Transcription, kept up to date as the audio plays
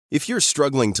If you're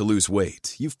struggling to lose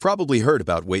weight, you've probably heard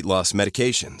about weight loss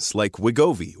medications like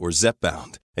Wegovy or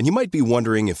Zepbound, and you might be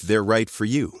wondering if they're right for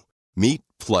you. Meet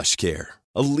PlushCare,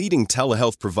 a leading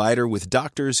telehealth provider with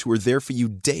doctors who are there for you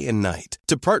day and night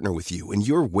to partner with you in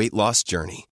your weight loss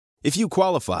journey. If you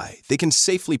qualify, they can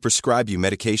safely prescribe you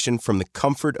medication from the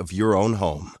comfort of your own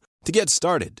home. To get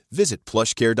started, visit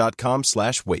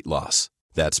plushcare.com/weightloss.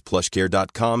 That's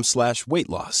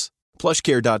plushcare.com/weightloss.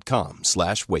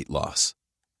 plushcare.com/weightloss.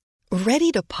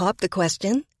 Ready to pop the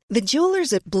question? The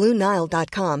jewelers at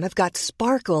BlueNile.com have got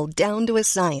sparkle down to a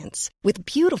science with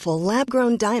beautiful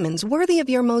lab-grown diamonds worthy of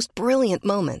your most brilliant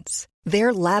moments.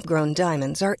 Their lab-grown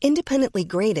diamonds are independently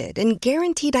graded and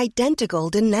guaranteed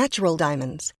identical to natural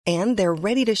diamonds, and they're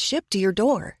ready to ship to your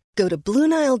door. Go to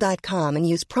BlueNile.com and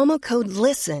use promo code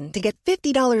LISTEN to get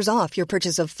 $50 off your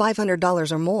purchase of $500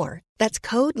 or more. That's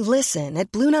code LISTEN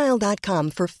at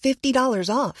BlueNile.com for $50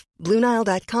 off.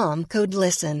 BlueNile.com, code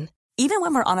LISTEN. Even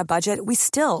when we're on a budget, we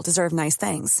still deserve nice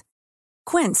things.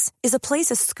 Quince is a place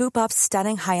to scoop up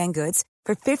stunning high-end goods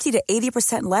for 50 to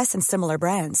 80% less than similar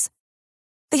brands.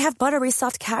 They have buttery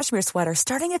soft cashmere sweaters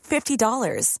starting at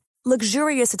 $50,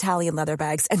 luxurious Italian leather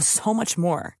bags, and so much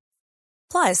more.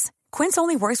 Plus, Quince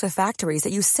only works with factories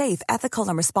that use safe, ethical,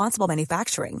 and responsible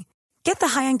manufacturing. Get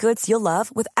the high-end goods you'll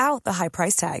love without the high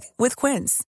price tag with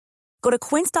Quince. Go to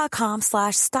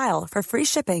quince.com/style for free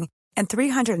shipping and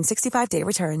 365-day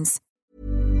returns.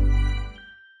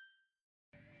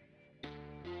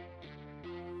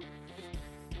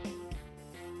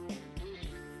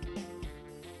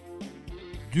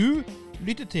 Du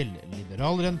lytter til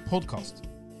Liberaleren podcast.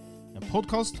 En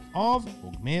podcast av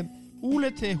og med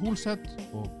Ole T. Holseth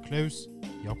og Klaus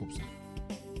Jakobsen.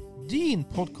 Din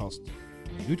podcast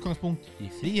med utgangspunkt i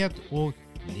frihet og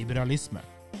liberalisme.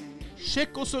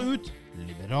 Sjekk også ut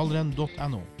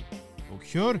liberaleren.no og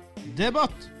kjør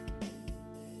debatt!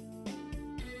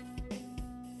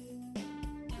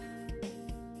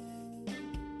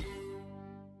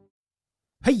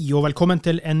 Hei og velkommen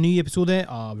til en ny episode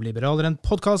av Liberaleren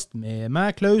podcast med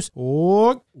meg, Klaus,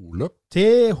 og Ole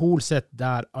T. Holseth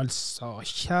der, altså.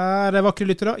 Kjære vakre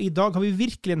lyttere, i dag har vi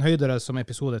virkelig en høydere som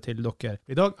episode til dere.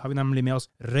 I dag har vi nemlig med oss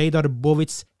Reidar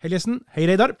Bovitz Helgesen. Hei,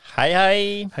 Reidar. Hei,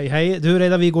 hei. Hei, hei. Du,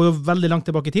 Reidar, vi går jo veldig langt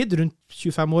tilbake i tid, rundt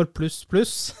 25 år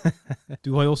pluss.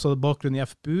 Du har jo også bakgrunn i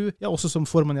FPU, ja, også som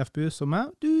formann i FPU, som meg.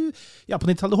 Du, ja, på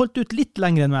 90-tallet holdt ut litt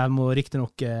lenger enn meg, må riktig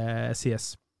nok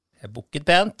sies. Jeg bukket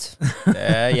pent.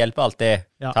 Det hjelper alltid.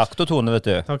 Ja. Takt og tone, vet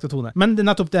du. Takt og tone. Men det er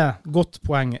nettopp det. Godt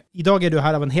poeng. I dag er du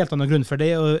her av en helt annen grunn, for du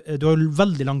har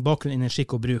veldig lang bakgrunn innen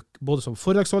skikk og bruk, både som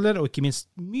foredragsholder og ikke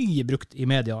minst mye brukt i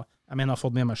media. Jeg mener, jeg har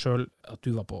fått med meg selv at du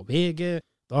var på VG,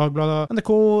 Dagbladet, NRK,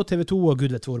 TV 2 og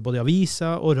gud vet hvor, både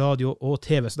aviser og radio og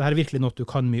TV. Så det her er virkelig noe du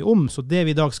kan mye om. Så det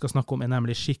vi i dag skal snakke om er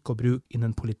nemlig skikk og bruk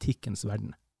innen politikkens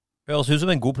verden. Høres ut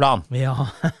som en god plan. Ja.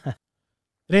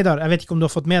 Reidar, jeg vet ikke om du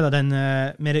har fått med deg den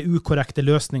mer ukorrekte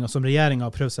løsningen som regjeringen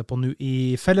har prøvd seg på nå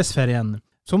i fellesferien,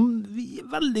 som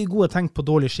veldig gode tegn på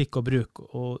dårlig skikk og bruk,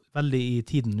 og veldig i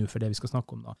tiden nå for det vi skal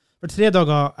snakke om da. For 3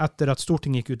 dager etter at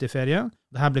Stortinget gikk ut i ferie,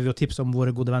 det her ble vi jo tipset om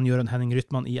våre gode venn Jørgen Henning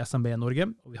Rytman i SMB i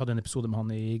Norge, og vi hadde en episode med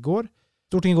han i går.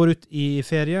 Stortinget går ut i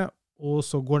ferie, og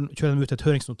så kjører de ut et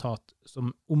høringsnotat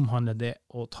som omhandler det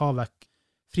å ta vekk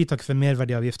fritak for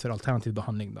merverdiavgift for alternativ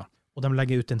behandling da. Og de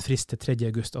legger ut en frist til 3.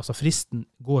 august. Altså fristen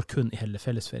går kun i hele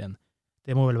fellesferien.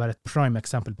 Det må vel være et prime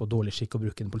eksempel på dårlig skikk og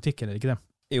bruk i politikken, er det ikke det?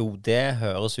 Jo, det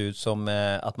høres ut som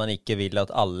at man ikke vil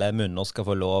at alle munner skal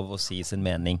få lov å si sin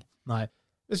mening. Nei.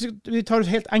 Vi tar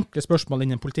et helt enkle spørsmål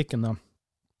innen politikken da.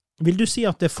 Vil du si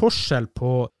at det er forskjell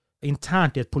på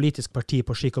internt i et politisk parti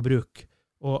på skikk og bruk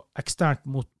og eksternt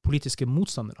mot politiske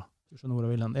motstandere?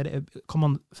 Kan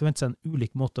man forvente seg en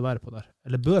ulik måte å være på der?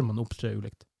 Eller bør man opptre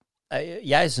ulikt?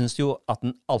 Jeg synes jo at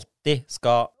den alltid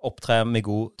skal opptre med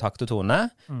god takt og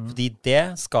tone, fordi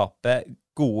det skaper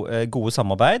gode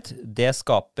samarbeid, det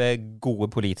skaper gode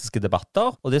politiske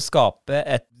debatter, og det skaper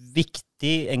et viktig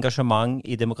engasjement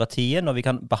i demokratiet når vi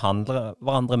kan behandle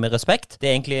hverandre med respekt. Det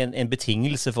er egentlig en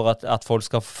betingelse for at folk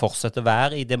skal fortsette å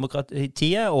være i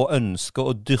demokratiet og ønske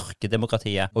å dyrke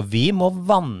demokratiet. Og vi må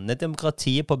vanne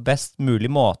demokratiet på best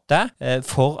mulig måte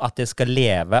for at det skal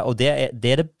leve, og det er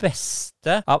det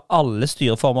beste av alle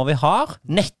styreformer vi har,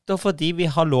 nettopp fordi vi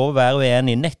har lov å være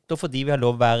uenige, nettopp fordi vi har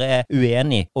lov å være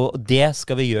uenige, og det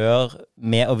skal vi gjøre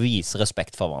med å vise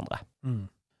respekt for hverandre.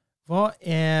 Hva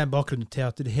er bakgrunnen til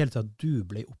at i det hele tatt du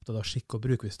ble opptatt av skikk og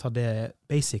bruk, hvis du tar det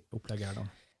basic-opplegget her da?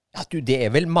 Ja,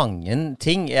 det vel mange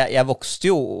ting. Jeg vokste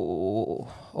jo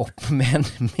opp med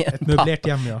et møblert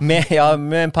hjem, ja.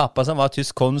 Med en pappa som var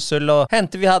tysk konsul, og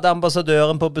vi hadde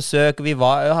ambassadøren på besøk, vi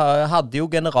hadde jo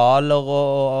generaler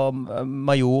og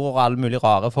majorer og alle mulige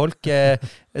rare folk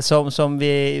som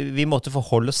vi måtte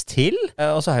forholde oss til.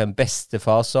 Og så har jeg en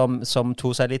bestefar som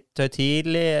tog seg litt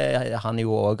høytidelig. Han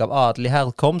jo også av adelig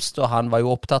herkomst, og han var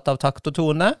jo opptatt av takt og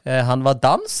tone. Han var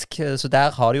dansk, så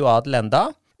der har det jo adel enda.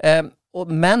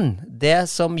 Men det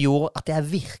som gjorde at jeg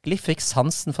virkelig fikk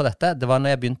sansen for dette, det var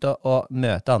når jeg begynte å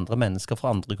møte andre mennesker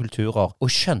fra andre kulturer,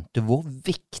 og skjønte hvor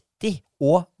viktig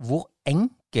og hvor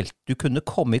enkelt du kunne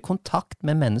komme i kontakt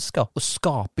med mennesker og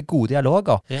skape gode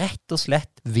dialoger, rett og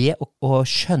slett ved å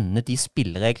skjønne de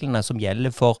spillereglene som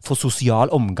gjelder for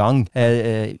sosial omgang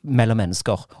mellom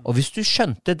mennesker. Og hvis du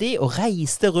skjønte de og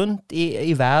reiste rundt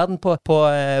i verden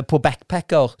på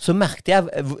backpacker, så merkte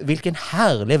jeg hvilken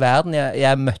herlig verden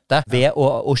jeg møtte ved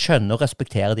å skjønne og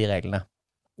respektere de reglene.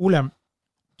 Ole,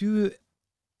 du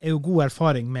jo god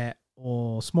erfaring med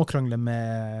å småkrangle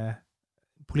med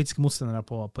politiske motstandere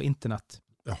på internett.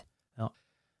 Ja.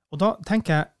 Og da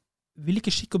tenker jeg, vil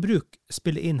ikke skikk og bruk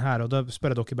spille inn her, og da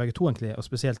spør jeg dere begge to egentlig, og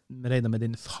spesielt Reidar med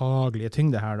din faglige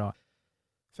tyngde her da.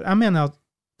 For jeg mener at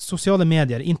sosiale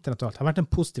medier, internett og alt, har vært en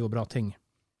positiv og bra ting.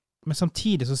 Men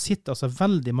samtidig så sitter altså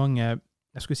veldig mange,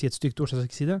 jeg skulle si et stygt ord, så jeg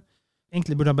skal ikke si det,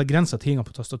 egentlig burde ha begrenset tingene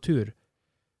på tastatur,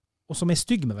 og som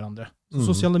stygge med hverandre.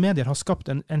 Så sosiale medier har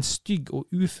skapt en stygg og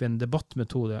ufin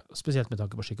debattmetode, spesielt med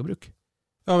tanke på skikk og bruk.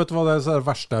 Ja, vet du hva, det det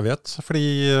verste jeg vet? Fordi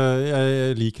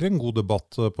jeg liker en god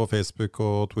debatt på Facebook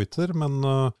og Twitter, men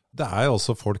det jo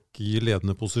også folk i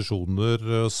ledende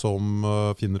posisjoner som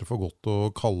finner det for godt å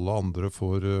kalle andre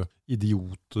for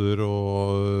idioter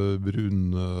og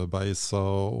brunbeisa,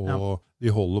 og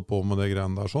de holder på med det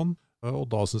greiene der sånn. Og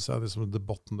da synes jeg liksom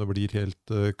debatten det blir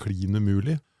helt klin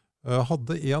umulig.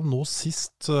 Hadde en nå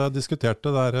sist diskutert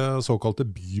det der såkalte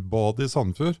bybadet i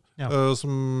Sandefjord,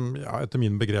 som etter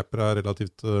mine begreper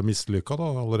relativt mislykket da,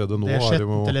 allerede nå. Det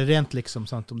skjettent eller rent liksom,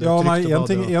 sant? Om det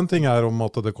en ting om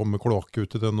at det kommer kloakk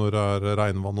ut i det når det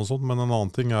regnvann og sånt, men en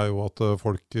annen ting jo at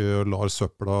folk lar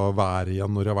søpla være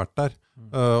igjen når de har vært der.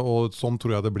 Og sånn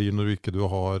tror jeg det blir når du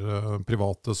har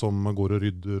private som går og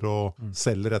rydder og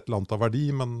selger et eller annet av verdi,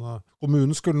 men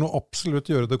kommunen skulle nå absolutt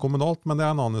gjøre det kommunalt, men det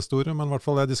en annen historie. Men i hvert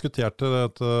fall jeg diskuterte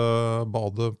dette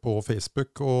badet på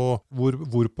Facebook, og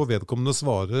hvorpå vedkommende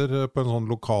svarer på en sånn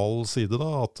lokal side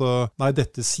da, at nei,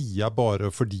 dette sier jeg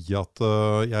bare fordi at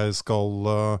jeg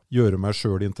skal gjøre meg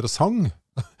selv interessant.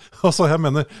 Altså, jeg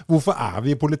mener, hvorfor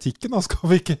vi i politikken da?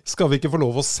 Skal vi ikke få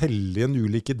lov å selge en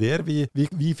ulike ideer?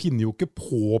 Vi finner jo ikke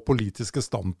på politiske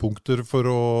standpunkter for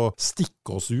å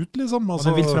stikke oss ut, liksom. Altså,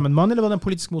 var det vilt frem en mann, eller var det en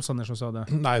politisk motstander som sa det?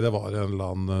 Nei, det var en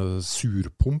eller annen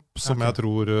surpomp som jeg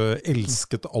tror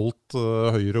elsket alt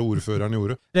Høyre ordføreren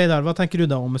gjorde. Reidar, hva tenker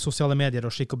du da om sosiale medier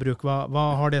og skikk og bruk? Hva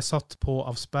har det satt på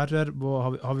av sperrer?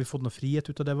 Har vi fått noe frihet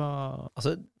ut av det?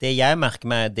 Altså, det jeg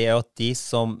merker meg, det at de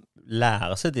som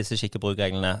lærer seg disse skikk- og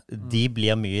brukreglene, de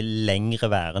blir mye lengre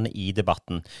værende i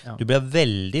debatten. Ja. Du blir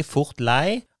veldig fort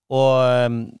lei,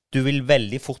 og du vil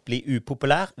veldig fort bli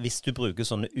upopulær hvis du bruker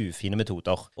sånne ufine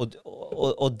metoder.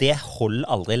 Og det holder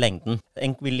aldri i lengden.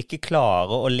 En vil ikke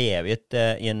klare å leve i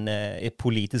et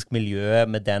politisk miljø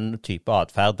med den type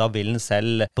adferd. Da vil en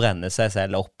selv brenne seg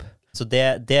selv opp. Så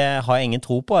det har jeg ingen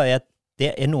tro på. Det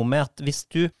noe med at hvis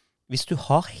du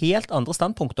har helt andre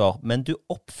standpunkter, men du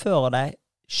oppfører deg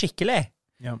skikkelig,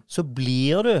 så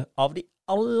blir du av de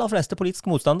aller fleste politiske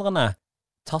motstanderne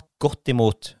tatt godt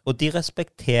imot, og de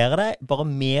respekterer deg bare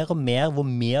mer og mer hvor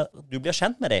mer du blir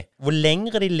kjent med dem. Hvor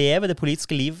lengre de lever det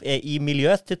politiske liv i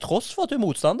miljøet, til tross for at du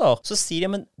motstander, så sier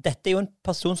de, men dette jo en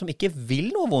person som ikke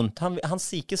vil noe vondt. Han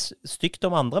sier ikke stygt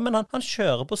om andre, men han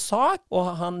kjører på sak,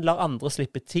 og han lar andre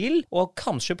slippe til, og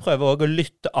kanskje prøver også å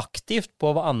lytte aktivt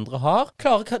på hva andre har.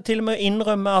 Klarer til og med å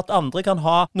innrømme at andre kan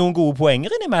ha noen gode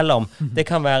poenger innimellom. Det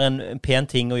kan være en pen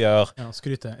ting å gjøre. Ja,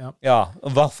 skryte, Ja,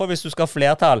 i hvert fall hvis du skal ha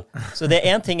flertall. Så det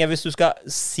en ting hvis du skal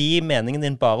si meningen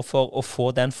din bare for å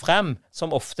få den frem,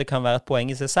 som ofte kan være et poeng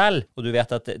i seg selv, og du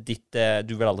vet at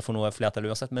du vil aldri få noe flertall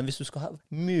uansett, men hvis du skal ha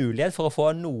mulighet for å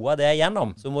få noe av det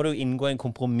igjennom, så må du inngå en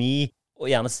kompromiss og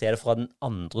gjerne se det fra den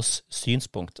andres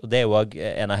synspunkt, og det jo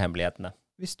også en av hemmelighetene.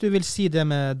 Hvis du vil si det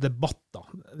med debatter,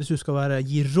 hvis du skal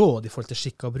gi råd i forhold til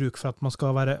skikk og bruk for at man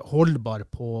skal være holdbar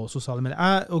på sosiale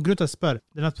medier. Og grunnen til at jeg spør,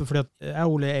 det nettopp fordi at jeg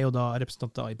og Ole jo da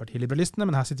representanter i Partiliberalistene,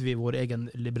 men her sitter vi i vår egen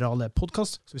liberale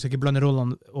podcast, så vi skal ikke blande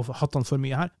rollene og hattene for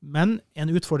mye her. Men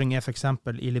en utfordring for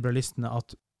eksempel i Liberalistene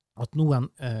at noen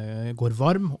går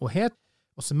varm og het,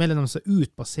 og så melder de seg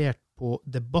ut basert på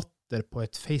debatter på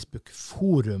et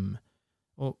Facebook-forum.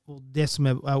 Og det som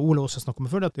Ole også snakket om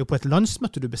før, det er jo på et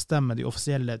landsmøte du bestemmer de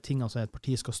offisielle tingene som et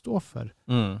parti skal stå for.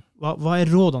 Hva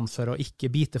rådene for å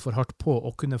ikke bite for hardt på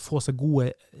og kunne få seg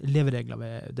gode leveregler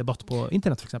ved debatt på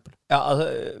internett, for eksempel? Ja, altså,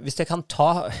 hvis jeg kan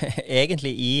ta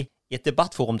egentlig i et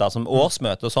debattforum da, som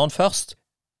årsmøte og sånn først,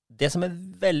 det som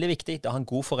veldig viktig, det er å ha en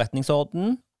god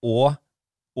forretningsorden og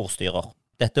ordstyrer.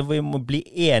 Dette vi må bli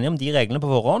enige om de reglene på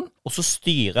forhånd, og så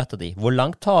styre etter de. Hvor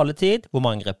lang taletid, hvor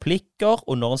mange replikker,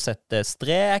 og når en setter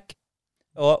strek,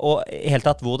 og i hele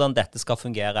tatt hvordan dette skal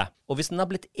fungere. Og hvis en har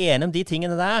blitt enig om de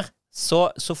tingene der, så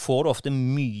får du ofte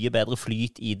mye bedre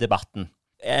flyt i debatten,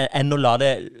 enn å la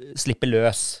det slippe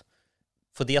løs.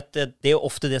 Fordi at det er jo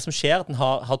ofte det som skjer, at en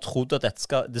har trodd at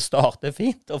det starter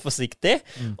fint og forsiktig,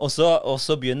 og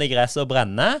så begynner gresset å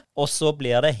brenne, og så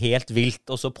blir det helt vilt,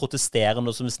 og så protesterer en,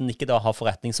 og så hvis en ikke da har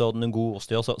forretningsorden en god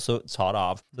ordstyr, så tar det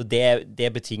av. Så det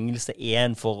er betingelse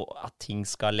 1 for at ting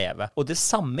skal leve. Og det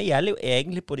samme gjelder jo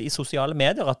egentlig på i sosiale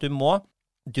medier, at du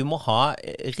må ha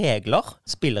regler,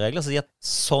 spilleregler, så at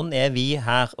sånn er vi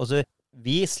her, og så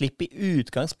vi slipper i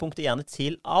utgangspunktet gjerne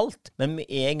til alt, men med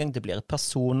en gang det blir et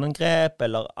personangrep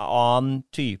eller annen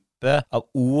type av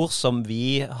ord som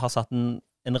vi har satt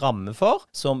en ramme for,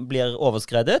 som blir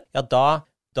overskredet, ja da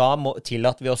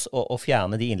tillater vi oss å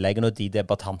fjerne de innleggene og de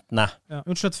debattantene. Ja,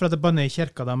 unnskyld for at det banner i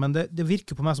kirka da, men det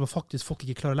virker på meg som at faktisk folk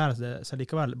ikke klarer å lære det seg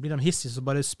likevel. Blir de hissige, så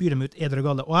bare spyr de ut eder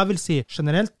og gale. Og jeg vil si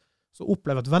generelt, så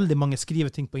opplever jeg at veldig mange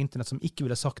skriver ting på internett som ikke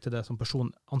ville sagt til det som person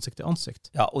ansikt til ansikt.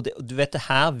 Ja, og du vet det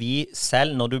her vi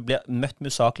selv, når du blir møtt med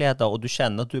usakligheter, og du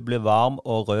kjenner at du blir varm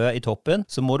og rød i toppen,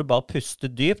 så må du bare puste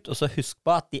dypt, og så husk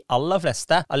på at de aller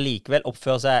fleste allikevel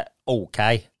oppfører seg ok.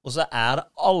 Og så er det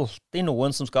alltid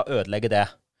noen som skal ødelegge det.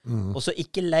 Og så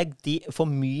ikke legg for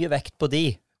mye vekt på de.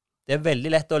 Det er veldig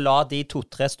lett å la de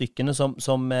 2-3 stykkene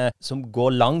som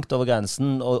går langt over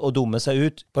grensen og dummer seg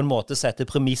ut, på en måte sette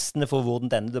premissene for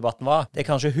hvordan denne debatten var. Det er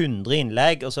kanskje 100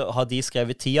 innlegg, og så har de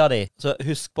skrevet 10 av de. Så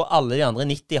husk på, alle de andre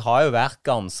 90 har jo vært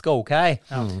ganske ok.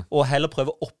 Og heller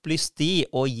prøve å opplyse de,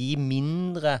 og gi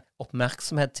mindre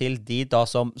oppmerksomhet til de da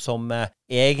som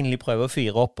egentlig prøver å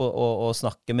fyre opp og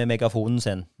snakke med megafonen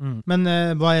sin. Men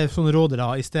hva er sånne råd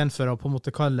da, i stedet for å på en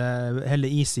måte kalle heller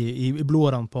easy i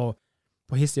blodårene på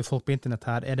hissige folk på internett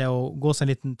her? Er det å gå seg en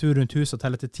liten tur rundt huset og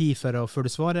telle til 10 før du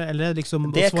svarer, eller er det liksom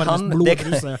å svare med blod i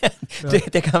huset?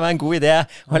 Det kan være en god idé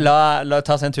å la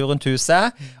ta seg en tur rundt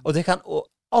huset, og det kan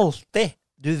alltid,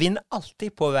 du vinner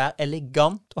alltid på å være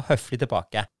elegant og høflig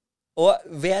tilbake. Og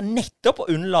ved nettopp å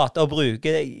unnlate å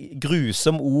bruke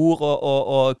grusomme ord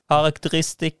og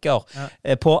karakteristikker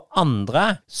på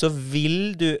andre, så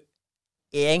vil du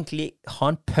egentlig ha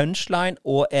en punchline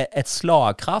og et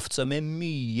slagkraft som er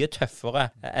mye tøffere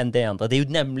enn det andre. Det er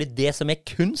jo nemlig det som er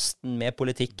kunsten med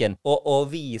politikken, å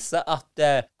vise at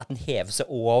den hever seg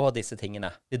over disse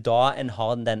tingene. Det er da en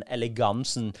har den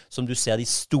elegansen som du ser de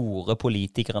store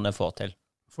politikerne får til.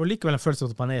 For likevel en følelse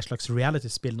av at man er et slags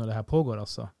reality-spill når det her pågår,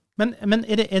 altså. Men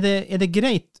er det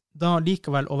greit da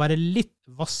likevel å være litt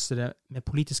vassere med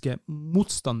politiske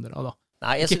motstandere da?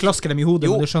 Nei, ikke klaske dem i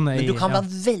hodet, men det skjønner jeg. Men du kan være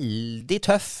veldig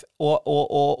tøff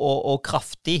og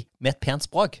kraftig med et pent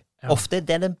språk. Ja. Ofte er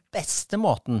det den beste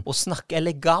måten å snakke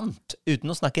elegant uten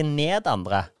å snakke ned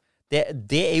andre.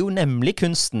 Det er jo nemlig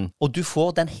kunsten, og du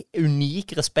får den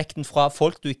unike respekten fra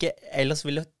folk du ikke ellers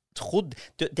ville trodd.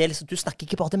 Du snakker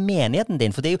ikke bare til menigheten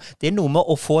din, for det er noe med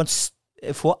å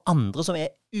få andre som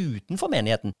er utenfor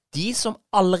menigheten. De som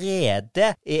allerede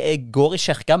går i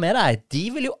kirka med deg, de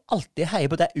vil jo alltid heie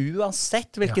på deg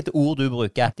uansett hvilket ord du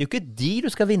bruker. Det er jo ikke de du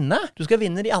skal vinne. Du skal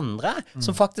vinne de andre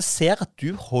som faktisk ser at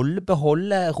du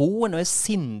beholder roen og er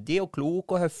sindig og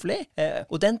klok og høflig.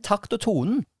 Og den takt og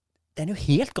tonen, den er jo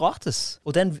helt gratis.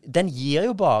 Og den gir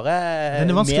jo bare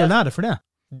Den er vanskelig å lære for det.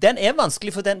 Den er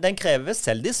vanskelig, for den krever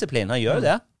selvdisiplin. Han gjør jo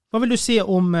det. Hva vil du si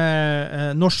om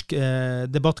norsk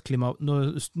debattklima?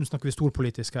 Nå snakker vi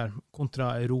storpolitisk her, kontra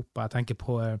Europa. Jeg tenker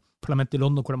på parlamentet i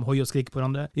London, hvor de hoier og skriker på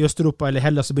hverandre. I Østeuropa eller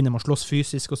Hellas så begynner man å slåss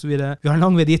fysisk og så videre. Vi har en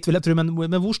lang vei dit, vil jeg tro, men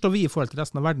hvor står vi i forhold til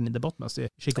resten av verden i debattmessig?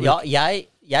 Ja,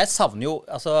 jeg savner jo,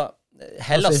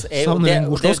 Hellas er jo,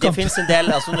 det finnes en del,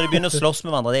 når de begynner å slåss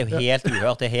med hverandre, det er jo helt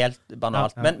uhørt, det er helt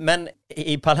banalt. Men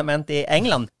i parlamentet i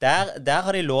England, der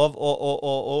har de lov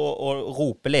å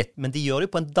rope litt, men de gjør det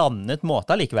jo på en dannet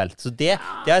måte likevel. Så det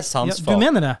er sans for. Du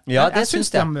mener det? Ja, det synes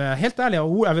jeg. Helt ærlig,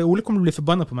 Ole kommer til å bli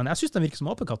forbannet på, men jeg synes de virker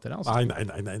som apekatter. Altså.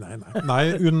 Nei,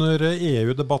 under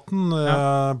EU-debatten,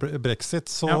 Brexit,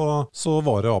 så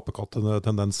var det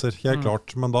apekattendenser, helt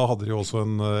klart. Men da hadde de jo også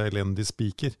en elendig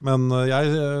speaker. Men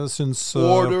jeg synes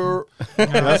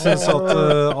Jeg synes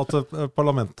at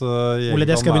parlamentet i Ole,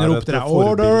 det skal begynne å rope til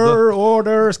deg.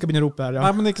 order, skal begynne å rope her, ja.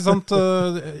 Nei, men ikke sant,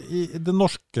 i det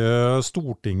norske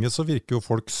Stortinget så virker jo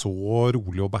folk så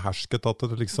rolig og behersket at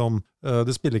det liksom,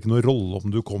 det spiller ikke noen rolle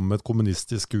om du kommer med et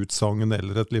kommunistisk utsagn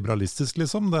eller et liberalistisk,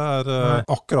 liksom. Det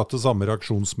akkurat det samme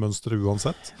reaksjonsmønstret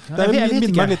uansett. Det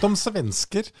minner meg litt om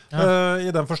svensker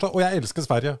i den forstand, og jeg elsker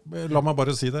Sverige. La meg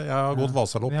bare si det. Jeg har gått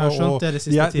Vasalopp, og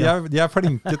de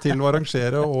flinke til å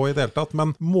arrangere og i det hele tatt,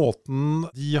 men måten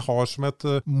de har som et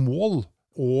mål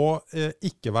og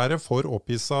ikke være for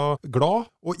opphissa glad,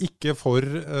 og ikke for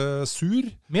sur.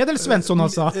 Medelsvensson,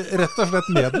 altså. Rett og slett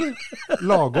medel.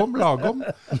 Lagom.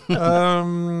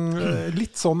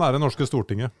 Litt sånn det norske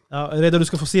Stortinget. Ja, Reidar, du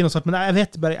skal få si noe sånt, men jeg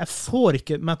vet bare, jeg får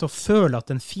ikke meg til å føle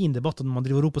at det en fin debatt når man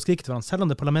driver og roper og skriker til hverandre, selv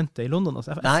om det parlamentet i London.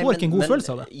 Altså. Jeg får ikke en god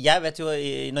følelse av det. Jeg vet jo,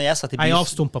 når jeg satt i Jeg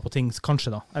avstumpa på ting,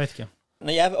 kanskje da. Jeg vet ikke.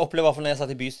 Når jeg opplever, i hvert fall når jeg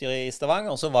satt i bystyret i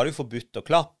Stavanger, så var det jo forbudt å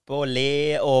klappe og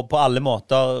le, og på alle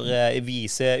måter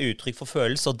vise uttrykk for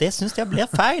følelser. Det synes jeg blir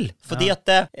feil. Fordi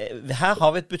at her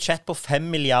har vi et budsjett på 5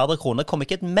 milliarder kroner, kommer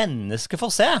ikke et menneske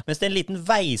for å se. Mens det en liten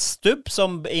veistubb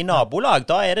som i nabolag,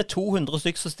 da det 200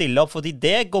 stykker som stiller opp, fordi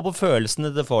det går på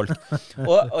følelsene til folk.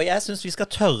 Og jeg synes vi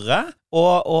skal tørre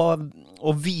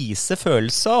å vise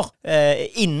følelser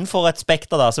innenfor et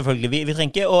spekter da, selvfølgelig. Vi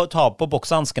trenger ikke å ta på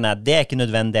boksehanskene, det ikke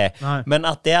nødvendig. Nei. Men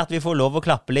at vi får lov å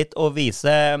klappe litt og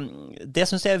vise, det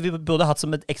synes jeg vi burde hatt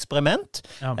som et eksperiment.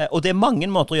 Ja. Og det mange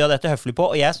måter å gjøre dette høflig på,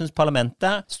 og jeg synes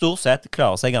parlamentet stort sett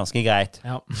klarer seg ganske greit.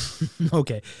 Ja,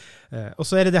 ok. Og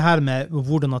så det her med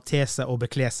hvordan å te seg og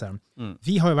bekle seg.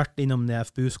 Vi har jo vært innom de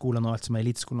FBU-skolen og alt som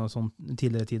eliteskolen og sånn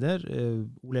tidligere tider.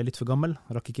 Ole litt for gammel,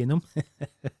 rakk ikke innom.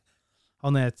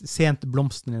 Han et sent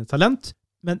blomstrende talent,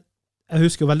 men jeg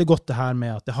husker jo veldig godt det her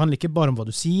med at det handler ikke bare om hva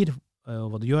du sier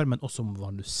og hva du gjør, men også om hva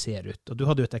du ser ut. Og du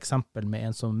hadde jo et eksempel med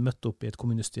en som møtte opp i et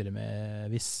kommunestyre med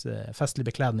viss festlig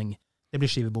bekledning. Det blir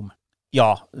skivebom.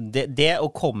 Ja, det å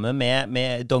komme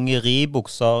med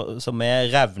dongeribukser som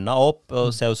revnet opp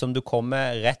og ser ut som du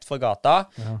kommer rett fra gata,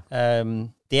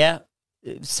 det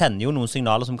sender jo noen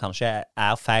signaler som kanskje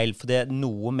feil, for det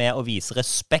noe med å vise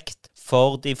respekt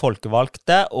for de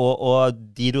folkevalgte, og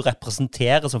de du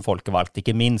representerer som folkevalgte,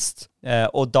 ikke minst.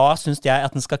 Og da synes jeg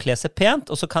at den skal kle seg pent,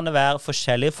 og så kan det være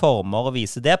forskjellige former å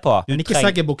vise det på. Men ikke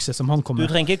seggebukse som han kommer.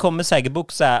 Du trenger ikke komme med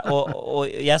seggebukse, og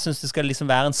jeg synes det skal liksom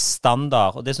være en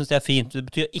standard, og det synes jeg fint. Det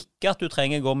betyr ikke at du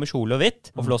trenger å gå med kjole og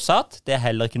hvitt og flosshatt, det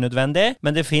heller ikke nødvendig,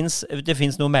 men det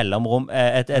finnes noe mellomrom,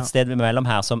 et sted mellom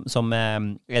her som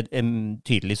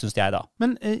tydelig, synes jeg da.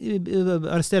 Men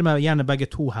arrester meg gjerne begge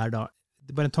to her da.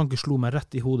 Det bare en tanke slo meg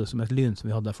rett i hodet som et lyn som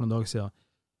vi hadde for noen dager siden.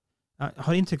 Jeg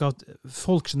har inntrykk av at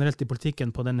folk generelt i politikken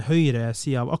på den høyre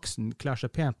siden av aksen klær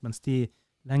seg pent, mens de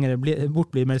lenger bort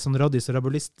blir mer sånn radis og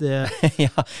rabulist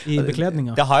i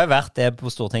bekledninga. Det har jo vært det på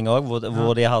Stortinget også,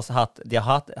 hvor de har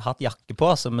hatt jakke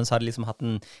på, men så har de liksom hatt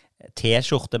en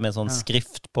t-skjorte med sånn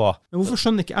skrift på. Men hvorfor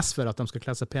skjønner ikke SV at de skal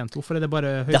kle seg pent? Hvorfor det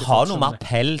bare høyre? Det har noe med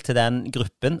appell til den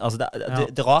gruppen. Altså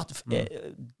det rart.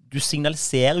 Du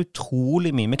signaliserer utrolig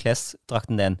mye med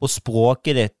klesdrakten din, og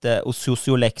språket ditt, og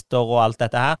sosiolekter og alt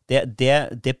dette her.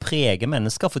 Det preger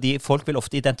mennesker, fordi folk vil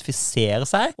ofte identifisere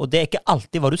seg, og det ikke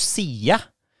alltid hva du sier.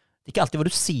 Det ikke alltid hva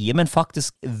du sier, men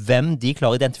faktisk hvem de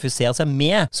klarer å identifisere seg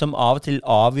med, som av og til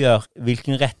avgjør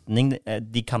hvilken retning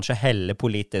de kanskje heller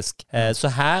politisk. Så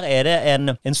her det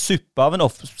en suppe av en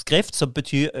oppskrift som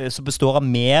består av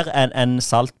mer enn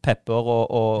salt, pepper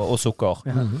og sukker.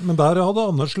 Men der hadde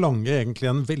Anders Lange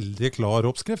egentlig en veldig klar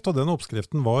oppskrift, og den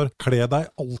oppskriften var «Kle deg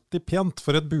alltid pent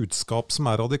for et budskap som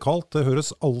radikalt». Det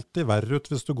høres alltid verre ut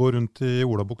hvis du går rundt i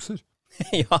olabukser.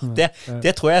 Ja,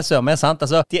 det tror jeg søren meg sant.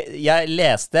 Altså, jeg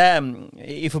leste,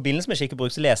 i forbindelse med Skikk og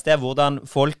Bruk, så leste jeg hvordan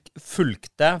folk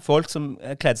fulgte folk som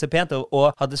kledde seg pent,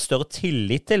 og hadde større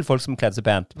tillit til folk som kledde seg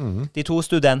pent. De to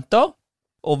studenter,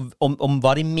 om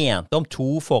hva de mente om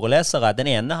to forelesere.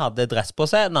 Den ene hadde dress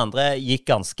på seg, den andre gikk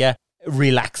ganske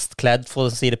relaxed kledd, for å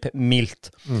si det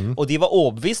mildt. Og de var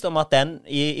overbevist om at den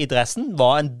i dressen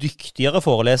var en dyktigere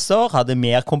foreleser, hadde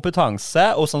mer kompetanse,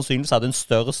 og sannsynligvis hadde en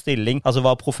større stilling, altså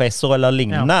var professor eller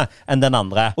lignende, enn den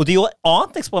andre. Og de gjorde et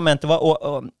annet eksperiment, det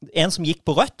var en som gikk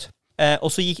på rødt,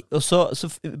 og så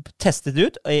testet det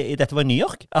ut, dette var i New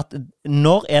York, at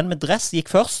når en med dress gikk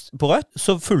først på rødt,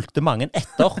 så fulgte mange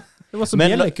etter.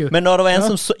 Men når det var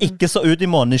en som ikke så ut i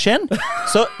måneskinn,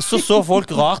 så folk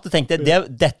rart og tenkte,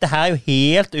 dette her jo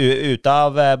helt ute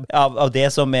av det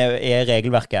som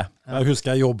regelverket. Jeg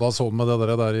husker jeg jobbet sånn med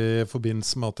det der i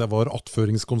forbindelse med at jeg var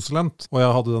attføringskonsulent, og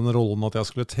jeg hadde den rollen at jeg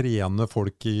skulle trene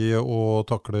folk i å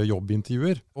takle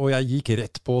jobbintervjuer. Og jeg gikk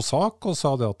rett på sak og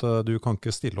sa det at du kan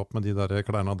ikke stille opp med de der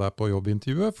klærne der på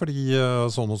jobbintervjuet, fordi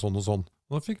sånn og sånn og sånn.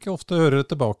 Og da fikk jeg ofte høre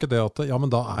tilbake det at ja,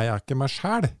 men da jeg ikke meg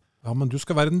selv. Ja, men du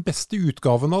skal være den beste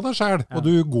utgaven av deg selv, og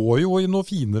du går jo i noe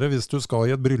finere hvis du skal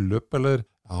i et bryllup, eller...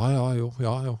 Ja,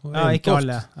 ikke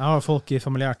alle. Jeg har folk i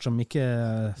familiært som ikke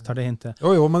tar det hintet.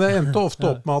 Jo, men jeg endte ofte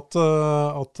opp med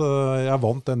at jeg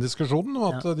vant den diskusjonen,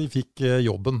 og at de fikk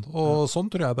jobben. Og sånn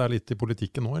tror jeg det er litt i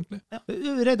politikken nå, egentlig. Ja.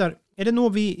 Reidar, er det noe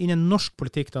vi innen norsk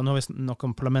politikk, da, nå har vi snakket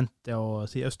om parlamentet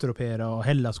og østeuropeere og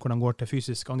Hellas, hvordan går til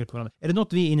fysisk angrep på hverandre. Er det noe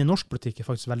vi innen norsk politikk er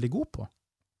faktisk veldig god på?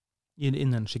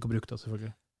 Innen skikk og bruk, da,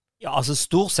 selvfølgelig. Ja, altså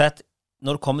stort sett,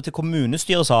 når det kommer til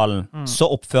kommunestyresalen, så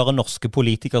oppfører norske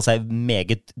politikere seg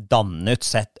meget dannet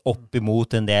sett opp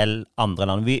imot en del andre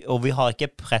land. Og vi har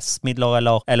ikke pressmidler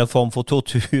eller form for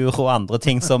tortur og andre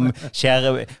ting som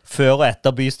skjer før og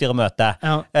etter bystyremøte.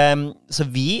 Ja. Så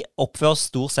vi oppfører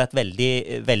stort sett veldig,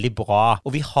 veldig bra.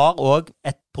 Og vi har også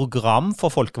et program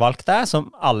for folkevalgte som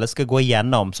alle skal gå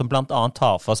igjennom, som blant annet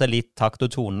tar for seg litt takt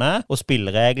og tone, og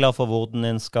spilleregler for hvordan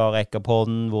en skal rekke på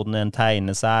den, hvordan en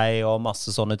tegner seg, og masse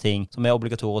sånne ting som er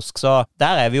obligatorisk. Så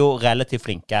der er vi jo relativt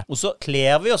flinke. Og så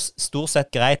kler vi oss stort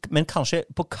sett greit, men kanskje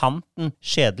på kanten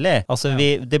kjedelig. Altså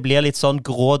det blir litt sånn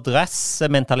grå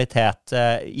dress-mentalitet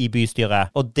i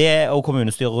bystyret, og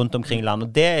kommunestyret rundt omkring landet.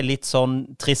 Og det er litt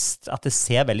sånn trist at det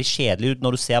ser veldig kjedelig ut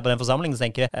når du ser på den forsamlingen, så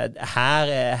tenker jeg,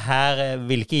 her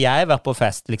vil ikke jeg være på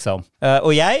fest, liksom.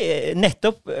 Og jeg,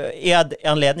 nettopp i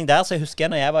anledning der, så jeg husker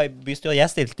når jeg var i bystyret,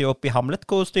 jeg stilte jo opp i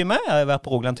Hamlet-kostyme, jeg har vært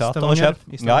på Rogaland Teater og kjøpt.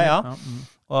 Ja.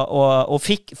 Og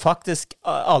fikk faktisk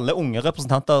alle unge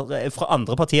representanter fra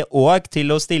andre partier også til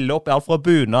å stille opp i alt fra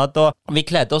bunad, og vi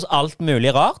kledde oss alt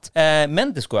mulig rart.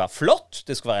 Men det skulle være flott,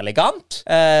 det skulle være elegant,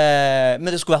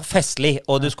 men det skulle være festlig,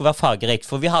 og det skulle være fargerikt.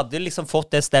 For vi hadde liksom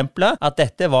fått det stempelet at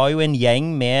dette var jo en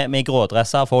gjeng med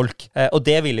grådresser av folk, og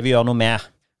det ville vi gjøre noe med.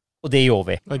 Og det gjorde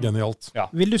vi. Det er genialt. Ja.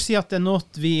 Vil du si at det er noe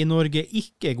vi i Norge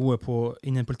ikke er gode på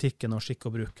innen politikken og skikk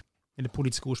og bruk? Eller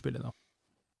politisk ordspillet da?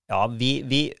 Ja, vi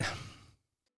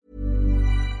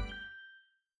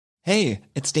Hey,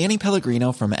 it's Danny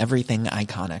Pellegrino from Everything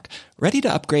Iconic. Ready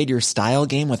to upgrade your style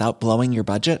game without blowing your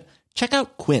budget? Check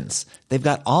out Quince. They've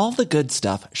got all the good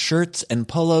stuff, shirts and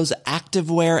polos,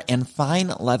 activewear, and fine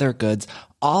leather goods,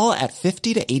 all at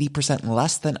 50 to 80%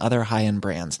 less than other high-end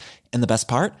brands. And the best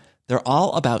part? They're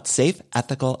all about safe,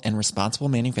 ethical, and responsible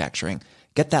manufacturing.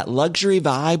 Get that luxury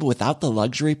vibe without the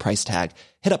luxury price tag.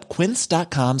 Hit up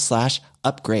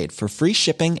quince.com/upgrade for free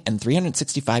shipping and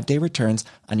 365-day returns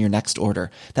on your next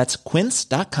order. That's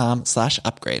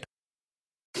quince.com/upgrade.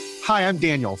 Hi, I'm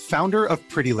Daniel, founder of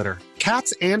Pretty Litter.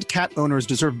 Cats and cat owners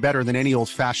deserve better than any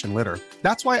old-fashioned litter.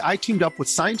 That's why I teamed up with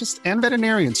scientists and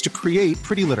veterinarians to create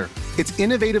Pretty Litter. Its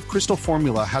innovative crystal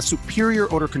formula has superior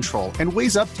odor control and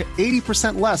weighs up to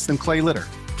 80% less than clay litter.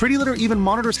 Pretty Litter even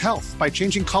monitors health by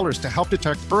changing colors to help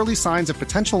detect early signs of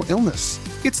potential illness.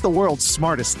 It's the world's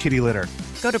smartest kitty litter.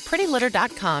 Go to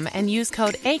prettylitter.com and use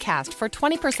code ACAST for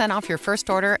 20% off your first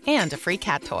order and a free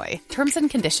cat toy. Terms and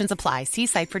conditions apply. See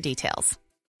site for details.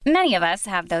 Many of us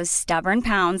have those stubborn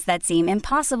pounds that seem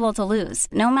impossible to lose,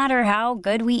 no matter how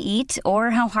good we eat or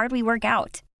how hard we work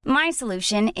out. My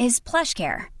solution is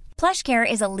PlushCare. PlushCare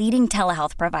is a leading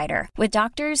telehealth provider with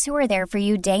doctors who are there for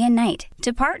you day and night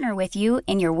to partner with you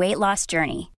in your weight loss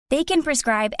journey. They can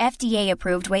prescribe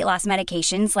FDA-approved weight loss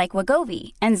medications like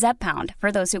Wegovy and Zepbound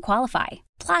for those who qualify.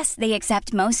 Plus, they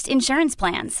accept most insurance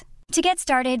plans. To get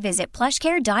started, visit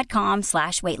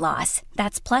plushcare.com/weightloss.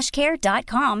 That's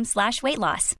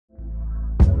plushcare.com/weightloss.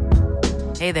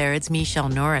 Hey there, it's Michelle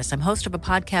Norris. I'm host of a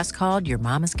podcast called Your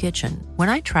Mama's Kitchen. When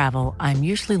I travel, I'm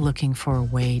usually looking for a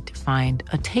way to find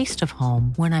a taste of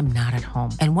home when I'm not at home.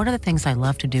 And one of the things I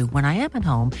love to do when I am at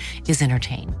home is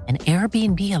entertain. And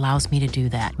Airbnb allows me to do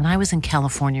that. When I was in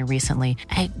California recently,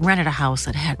 I rented a house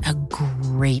that had a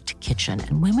great kitchen.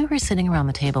 And when we were sitting around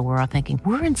the table, we're all thinking,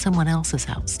 we're in someone else's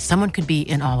house. Someone could be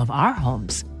in all of our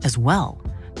homes as well.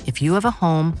 If you have a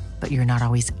home, but you're not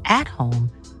always at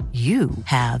home, you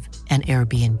have an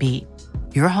Airbnb.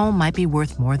 Your home might be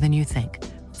worth more than you think.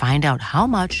 Find out how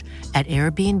much at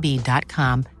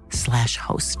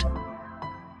airbnb.com/host.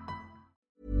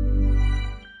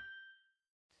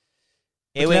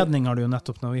 Bekledning har du jo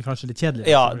nettopp nå, vi er kanskje litt kjedelige.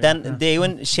 Ja, det er jo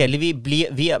en kjedelig,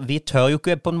 vi tør jo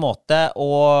ikke på en måte,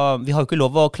 og vi har jo ikke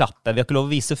lov å klappe, vi har ikke lov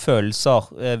å vise følelser,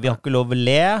 vi har ikke lov å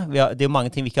le, det er jo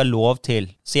mange ting vi ikke har lov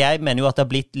til. Så jeg mener jo at det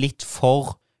har blitt litt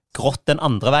for grått den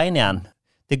andre veien igjen.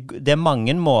 Det er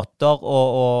mange måter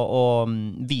å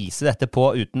vise dette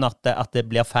på uten at det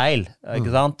blir feil, ikke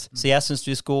sant? Så jeg synes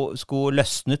vi skulle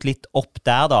løsnet litt opp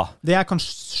der da. Det jeg kan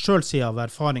selv si av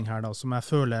erfaring her da, som jeg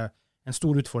føler en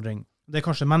stor utfordring, det er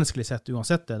kanskje menneskelig sett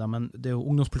uansett det da, men det er jo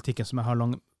ungdomspolitikken som jeg har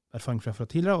erfaring fra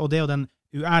tidligere, og det jo den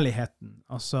uærligheten,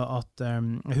 altså at,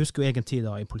 jeg husker jo egen tid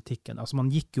da i politikken, altså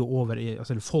man gikk jo over,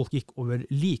 folk gikk over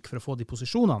lik for å få de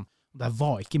posisjonene, det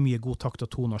var ikke mye god takt og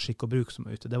tone og skikk og bruk som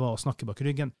var ute, det var å snakke bak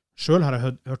ryggen. Selv har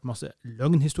jeg hørt masse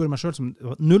løgnhistorier meg selv, som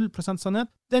var 0% sannhet.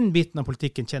 Den biten av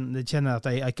politikken kjenner jeg at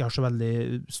jeg ikke har så veldig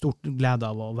stort glede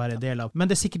av å være del av.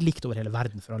 Men det sikkert likt over hele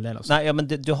verden for alle del. Altså. Nei, ja,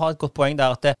 men du har et godt poeng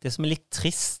der, at det som litt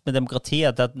trist med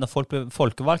demokratiet, er at når folk blir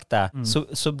folkevalgte,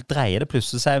 så dreier det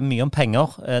plutselig seg mye om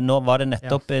penger. Nå var det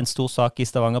nettopp en stor sak i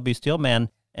Stavanger bystyre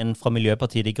med en fra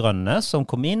Miljøpartiet De Grønne som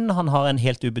kom inn. Han har en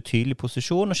helt ubetydelig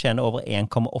posisjon og tjener over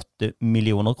 1,8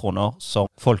 millioner kroner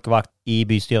som folkevalgt i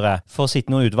bystyret for å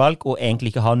sitte noen utvalg og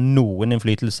egentlig ikke ha noen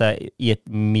innflytelse i et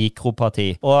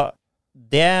mikroparti. Og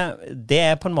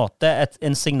det på en måte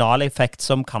en signaleffekt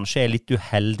som kanskje litt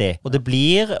uheldig. Og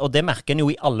det merker en jo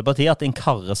i alle partier, at en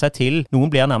karrer seg til.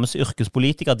 Noen blir nærmest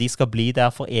yrkespolitikere, de skal bli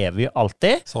der for evig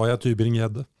alltid. Sa jeg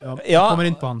Tybring-Gjedde. Ja, kommer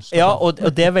inn på han. Ja, og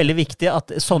det veldig viktig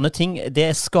at sånne ting, det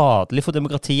skadelig for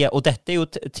demokratiet. Og dette jo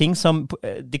ting som,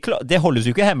 det holdes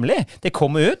jo ikke hemmelig. Det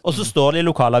kommer ut, og så står det i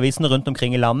lokalavisene rundt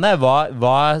omkring i landet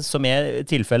hva som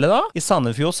tilfellet da. I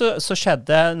Sandefjord så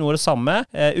skjedde noe det samme.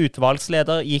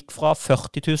 Utvalgsleder gikk fra 40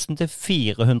 000 til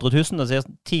 400 000, altså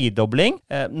tidobling.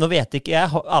 Nå vet ikke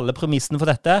jeg alle premissene for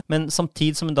dette, men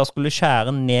samtidig som en da skulle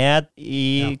skjære ned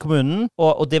i kommunen,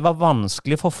 og det var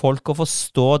vanskelig for folk å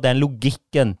forstå den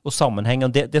logikken og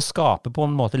sammenhengen. Det skaper på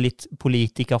en måte litt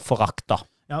politikerforakt da.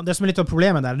 Ja, det som litt av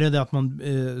problemet der, det at man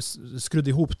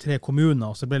skrudde ihop 3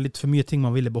 kommuner, og så ble det litt for mye ting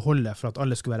man ville beholde for at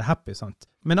alle skulle være happy, sant?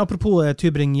 Men apropos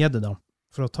Tybring-Gjedde da,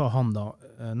 for å ta han da,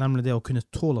 nemlig det å kunne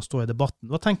tåle å stå i debatten.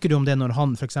 Hva tenker du om det når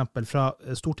han for eksempel fra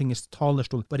Stortingets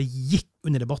talerstol bare gikk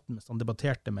under debatten mens han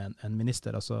debatterte med en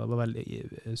minister, altså det var vel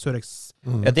Søreide.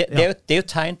 Ja, det er jo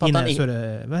tegn på at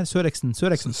han Søreksen.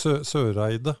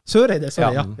 Søreide. Søreide,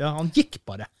 sorry, ja. Han gikk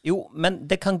bare. Jo, men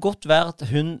det kan godt være at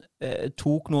hun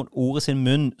tok noen ord i sin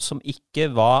munn som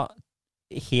ikke var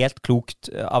helt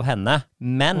klokt av henne,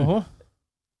 men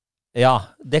ja,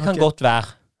 det kan godt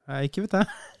være. Jeg ikke vet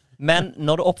det. Men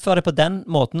når du oppfører det på den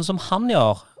måten som han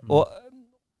gjør,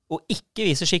 og ikke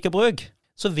viser skikk og bruk,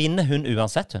 så vinner hun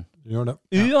uansett hun. Gjør det.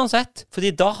 Uansett, fordi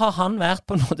da har han vært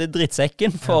på en måte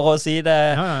drittsekken, for å si det.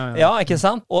 Ja, ikke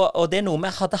sant? Og det er noe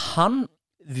med, hadde han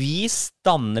vist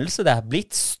dannelse der,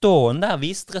 blitt stående der,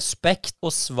 vist respekt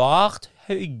og svart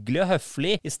hyggelig og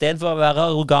høflig, i stedet for å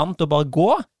være arrogant og bare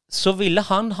gå, så ville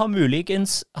han ha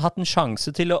muligens hatt en sjanse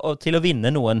til å vinne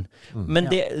noen. Men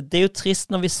det er jo trist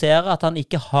når vi ser at han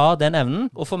ikke har den evnen,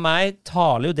 og for meg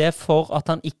taler jo det for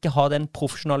at han ikke har den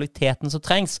profesjonaliteten som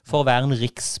trengs for å være en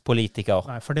rikspolitiker.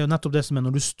 Nei, for det er jo nettopp det som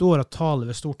når du står og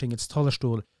taler ved Stortingets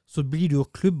talerstol, så blir du jo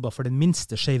klubba for den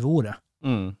minste skjeve ordet.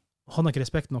 Han har ikke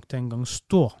respekt nok til en gang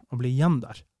stå og bli igjen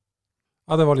der.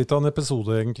 Ja, det var litt av en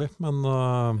episode egentlig, men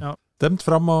demt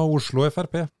fram av Oslo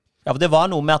FRP. Ja, for det var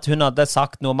noe med at hun hadde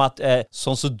sagt noe om at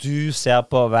sånn som du ser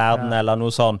på verden, eller noe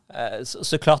sånn.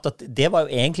 Så klart at det var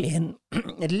jo egentlig en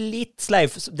litt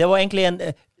sleif. Det var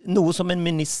egentlig noe som en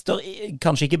minister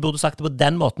kanskje ikke burde sagt det på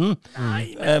den måten.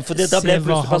 For da ble det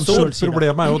plutselig person.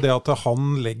 Problemet er jo det at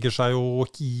han legger seg jo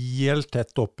helt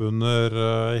tett opp under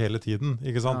hele tiden,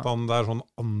 ikke sant? Det er sånn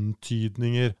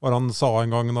antydninger. Og han sa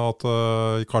en gang da at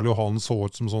Karl Johan så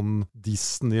ut som sånn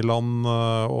Disneyland,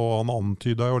 og han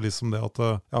antydet jo liksom det at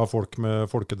folk med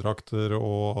folkedrakter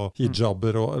og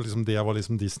hijaber, og liksom det var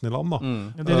liksom Disneyland da.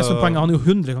 Ja, det er liksom poenget, han er jo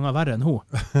 100 ganger verre enn hun.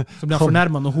 Så blir han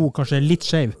fornærmet når hun kanskje er litt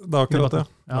skjev. Det er akkurat det.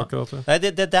 Ja. Nei,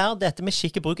 dette med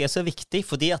skikk og bruk er så viktig,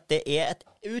 fordi at det er et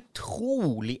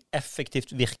utrolig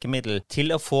effektivt virkemiddel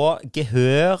til å få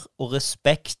gehør og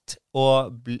respekt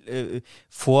og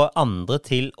få andre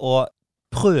til å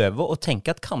prøve å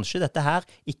tenke at kanskje dette her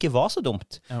ikke var så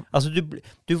dumt. Altså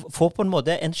du får på en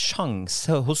måte en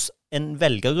sjanse hos en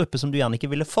velgergruppe som du gjerne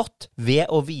ikke ville fått ved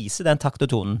å vise den takt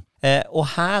og tonen. Og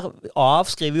her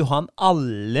avskriver jo han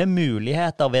alle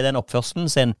muligheter ved den oppførselen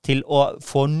sin til å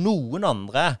få noen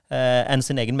andre enn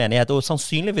sin egen menighet, og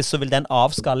sannsynligvis så vil den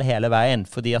avskalle hele veien,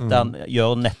 fordi at han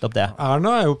gjør nettopp det.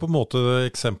 Erna er jo på en måte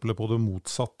eksempler på det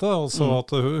motsatte, altså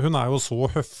at hun er jo så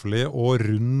høflig og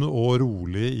rund og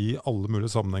rolig i alle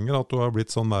mulige sammenhenger, at du har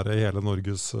blitt sånn der hele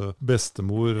Norges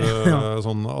bestemor,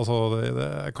 sånn, altså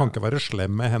det kan ikke være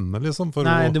slem med henne, liksom.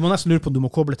 Nei, du må nesten lure på om du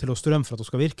må koble til å strøm for at det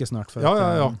skal virke snart.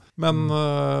 Ja. Men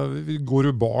går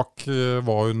du bak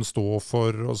hva hun står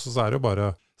for, og så er det jo bare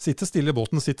sitte stille i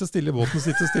båten, sitte stille i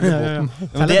båten.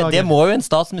 Men det må jo en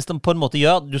statsminister på en måte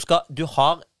gjøre. Du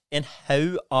har en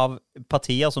haug av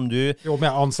partier som du... Jo, men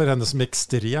jeg anser henne som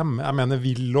ekstrem. Jeg mener,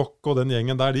 Willoch og den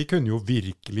gjengen der, de kunne jo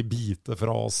virkelig bite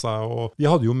fra seg, og de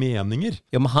hadde jo meninger.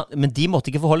 Ja, men de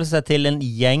måtte ikke forholde seg til en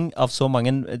gjeng av så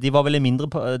mange... De var vel en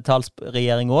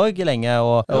mindretalsregjering også lenge,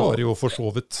 og... Det var jo for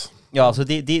så vidt. Ja, altså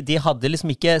de hadde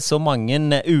liksom ikke så mange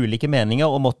ulike meninger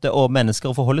og mennesker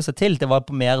å forholde seg til. Det var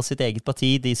på mer sitt eget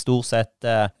parti de stort sett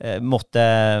måtte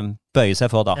bøye seg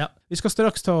for da. Ja, vi skal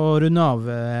straks ta og runde av,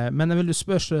 men jeg vil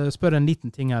spørre en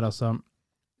liten ting her, altså.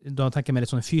 Da tenker jeg mer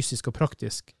litt sånn fysisk og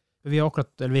praktisk. Vi har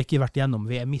ikke vært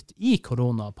gjennom, vi midt i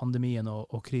koronapandemien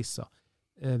og krisa.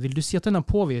 Vil du si at den har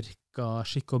påvirket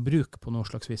skikk og bruk på noe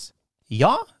slags vis?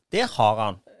 Ja, det har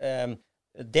han.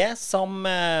 Det som,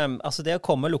 altså det å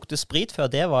komme og lukte sprit før,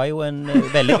 det var jo en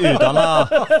veldig utdannet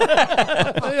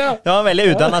det var en veldig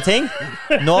utdannet ting.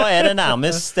 Nå det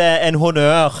nærmest en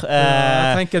honnør.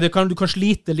 Jeg tenker, du kan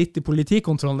slite litt i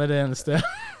politikontrollen, det det eneste.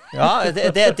 Ja,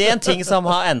 det en ting som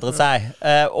har endret seg.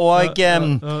 Og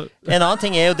en annen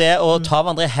ting jo det å ta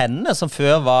hverandre i hendene, som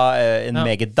før var en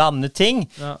meget dannet ting.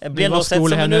 Blir nå sett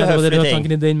som en uhøflig ting.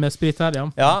 Det med sprit her,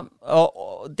 ja,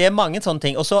 og det mange sånne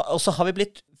ting. Og så har vi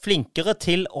blitt flinkere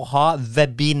til å ha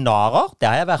webinarer. Det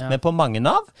har jeg vært med på mange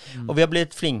av. Og vi har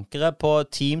blitt flinkere på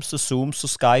Teams og Zooms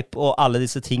og Skype og alle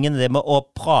disse tingene. Det med å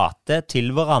prate til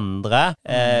hverandre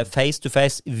face to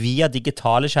face via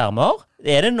digitale skjermer.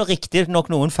 Det riktig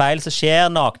nok noen feil som skjer,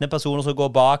 nakne personer som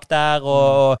går bak der,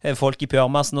 og folk i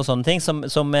pyjamasen og sånne ting, så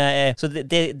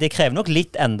det krever nok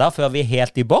litt enda før vi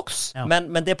helt i boks. Ja.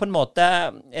 Men det på en måte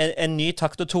en ny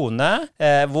takt og tone,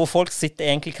 hvor folk sitter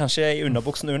egentlig kanskje i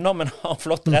underbuksen under, men har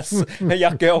flott dress med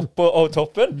jakke opp og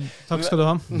toppen. Takk skal du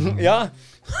ha. Ja.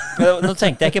 Nå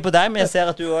tenkte jeg ikke på deg, men jeg ser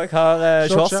at du også har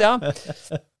shorts, ja.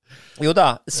 Jo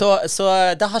da, så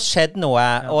det har skjedd noe.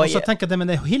 Og så tenker jeg det, men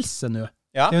det jo hilse nå.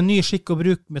 Ja. Det jo en ny skikk og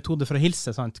bruk-metode for å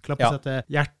hilse, sant? Klappe seg til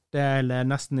hjertet, eller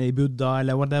nesten i Buddha,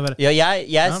 eller whatever. Ja,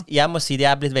 jeg må si det,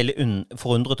 jeg blitt veldig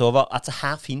forundret over at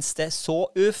her finnes det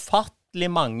så ufattelig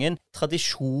mange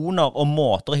tradisjoner og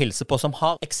måter å hilse på som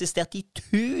har eksistert i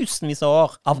tusenvis av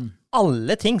år. Av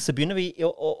alle ting så begynner vi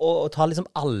å ta liksom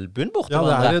albuen bort. Ja,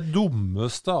 det det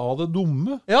dummeste av det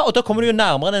dumme. Ja, og da kommer du jo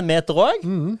nærmere enn en meter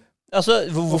også. Altså,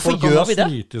 hvorfor gjør vi det? Folk kan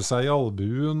snyte seg i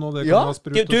albuen, og det kan ha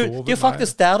sprutet over. Det jo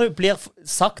faktisk der du blir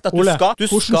sagt at Ole,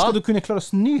 hvordan skal du kunne klare å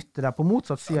snyte deg på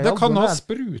motsatt side av albuen? Det kan ha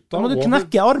sprutet over. Da må du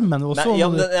knekke armen. Og så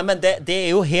men det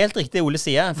jo helt riktig Ole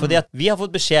sier, fordi at vi har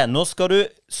fått beskjed, nå skal du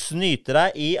snyte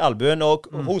deg i albuen og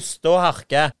hoste og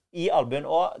harke i albuen,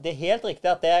 og det helt riktig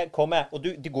at det kommer, og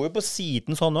de går jo på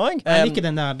siden sånn også. Jeg liker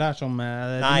den der som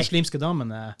de muslimske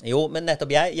damene. Jo, men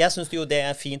nettopp, jeg synes jo det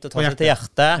fint å ta seg til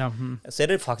hjertet. Så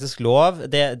det faktisk lov.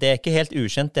 Det ikke helt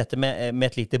ukjent dette med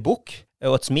et lite bukk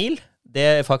og et smil.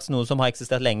 Det faktisk noe som har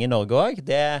eksistert lenge i Norge også.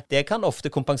 Det kan ofte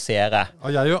kompensere.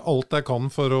 Ja, jeg gjør alt jeg kan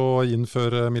for å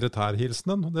innføre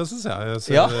militærhilsenen. Det synes jeg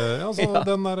ser,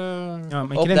 den der... Ja,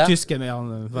 men ikke den tyske.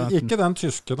 Ikke den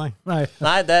tyske, nei.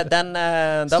 Nei, den...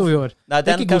 Stod i år.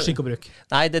 Det ikke god skikk å bruke.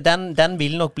 Nei, den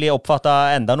vil nok bli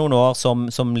oppfattet enda noen år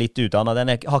som litt utdannet.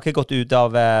 Den har ikke gått ut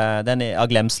av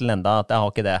glemselen enda, at jeg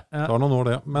har ikke det. Det var noen år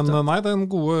det. Men nei, den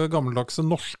gode gammeldagse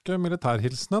norske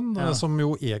militærhilsenen, som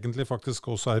jo egentlig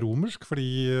faktisk også romersk,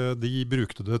 fordi de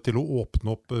brukte det til å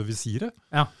åpne opp visiret.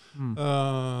 Ja.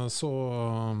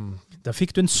 Da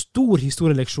fikk du en stor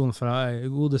historieleksjon fra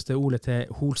godeste Ole til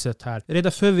Holseth her.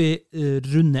 Redan før vi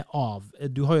runder av,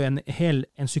 du har jo en hel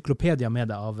encyklopedie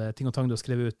med deg av ting og tang du har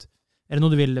skrevet ut. Det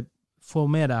noe du vil få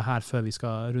med deg her før vi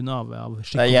skal runde av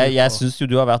Jeg synes jo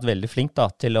du har vært veldig flink da,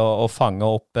 til å fange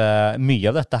opp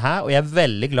mye av dette her, og jeg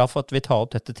veldig glad for at vi tar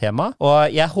opp dette temaet. Og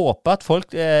jeg håper at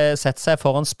folk setter seg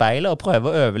foran speilet og prøver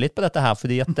å øve litt på dette her,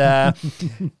 fordi at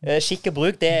skikk og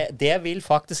bruk, det vil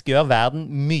faktisk gjøre verden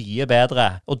mye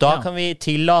bedre. Og da kan vi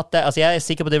tillate, altså jeg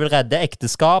sikker på at det vil redde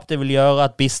ekteskap, det vil gjøre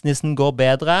at businessen går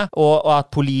bedre, og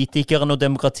at politikeren og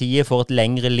demokratiet får et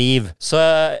lengre liv. Så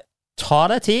ta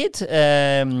deg tid,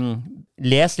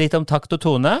 les litt om takt og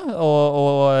tone,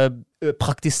 og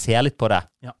praktiser litt på det.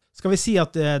 Ja. Skal vi si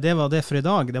at det var det for i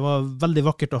dag? Det var veldig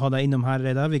vakkert å ha deg innom her,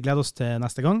 Reidar. Vi gleder oss til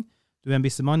neste gang. Du en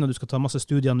busy mann, og du skal ta masse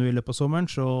studier nå i løpet av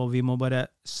sommeren, så vi må bare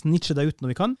snitche deg ut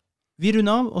når vi kan. Vi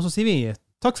runder av, og så sier vi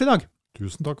takk for i dag.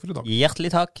 Tusen takk for i dag.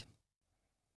 Hjertelig takk.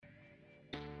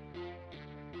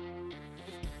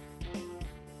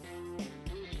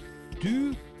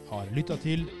 Du har lyttet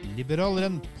til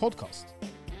Liberaleren podcast.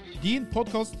 Din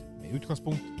podcast med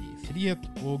utgangspunkt i frihet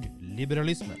og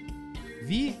liberalisme.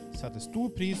 Vi setter stor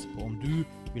pris på om du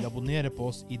vil abonnere på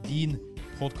oss i din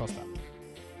podcast-app.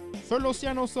 Følg oss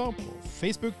gjerne også på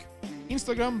Facebook,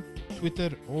 Instagram,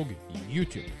 Twitter og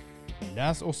YouTube.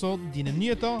 Les også dine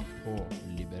nyheter på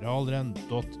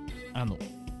liberaleren.no.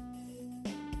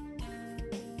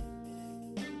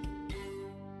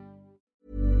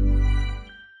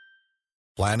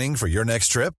 Planning for your next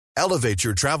trip? Elevate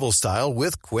your travel style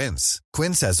with Quince.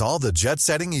 Quince has all the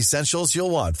jet-setting essentials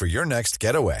you'll want for your next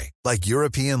getaway, like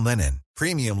European linen,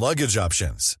 premium luggage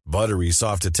options, buttery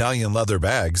soft Italian leather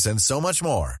bags, and so much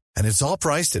more. And it's all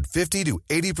priced at 50 to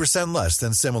 80% less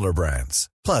than similar brands.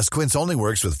 Plus, Quince only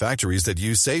works with factories that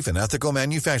use safe and ethical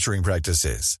manufacturing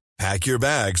practices. Pack your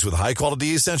bags with high-quality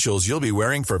essentials you'll be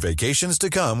wearing for vacations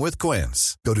to come with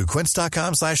Quince. Go to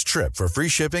quince.com/trip for free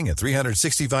shipping and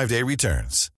 365-day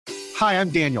returns. Hi,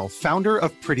 I'm Daniel, founder of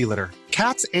Pretty Litter.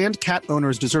 Cats and cat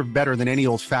owners deserve better than any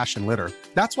old-fashioned litter.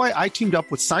 That's why I teamed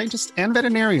up with scientists and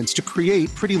veterinarians to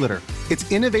create Pretty Litter.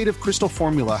 Its innovative crystal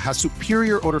formula has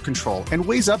superior odor control and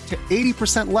weighs up to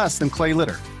 80% less than clay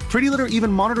litter. Pretty Litter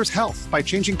even monitors health by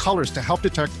changing colors to help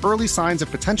detect early signs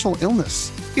of potential illness.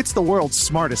 It's the world's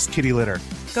smartest kitty litter.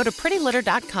 Go to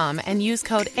prettylitter.com and use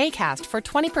code ACAST for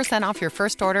 20% off your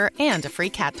first order and a free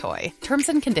cat toy. Terms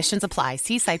and conditions apply.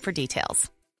 See site for details.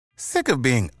 Sick of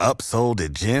being upsold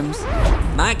at gyms?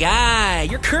 My guy,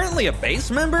 you're currently a base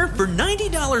member. For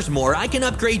 $90 more, I can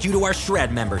upgrade you to our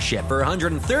Shred membership. For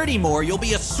 $130 more, you'll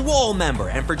be a Swole member.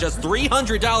 And for just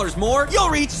 $300 more, you'll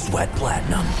reach Sweat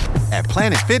Platinum. At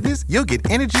Planet Fitness, you'll get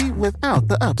energy without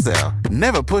the upsell.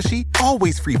 Never pushy,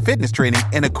 always free fitness training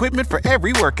and equipment for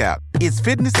every workout. It's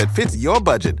fitness that fits your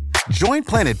budget. Join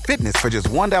Planet Fitness for just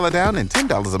 $1 down and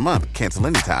 $10 a month. Cancel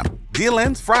anytime. Deal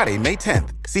ends Friday, May 10th.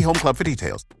 See Home Club for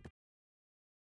details.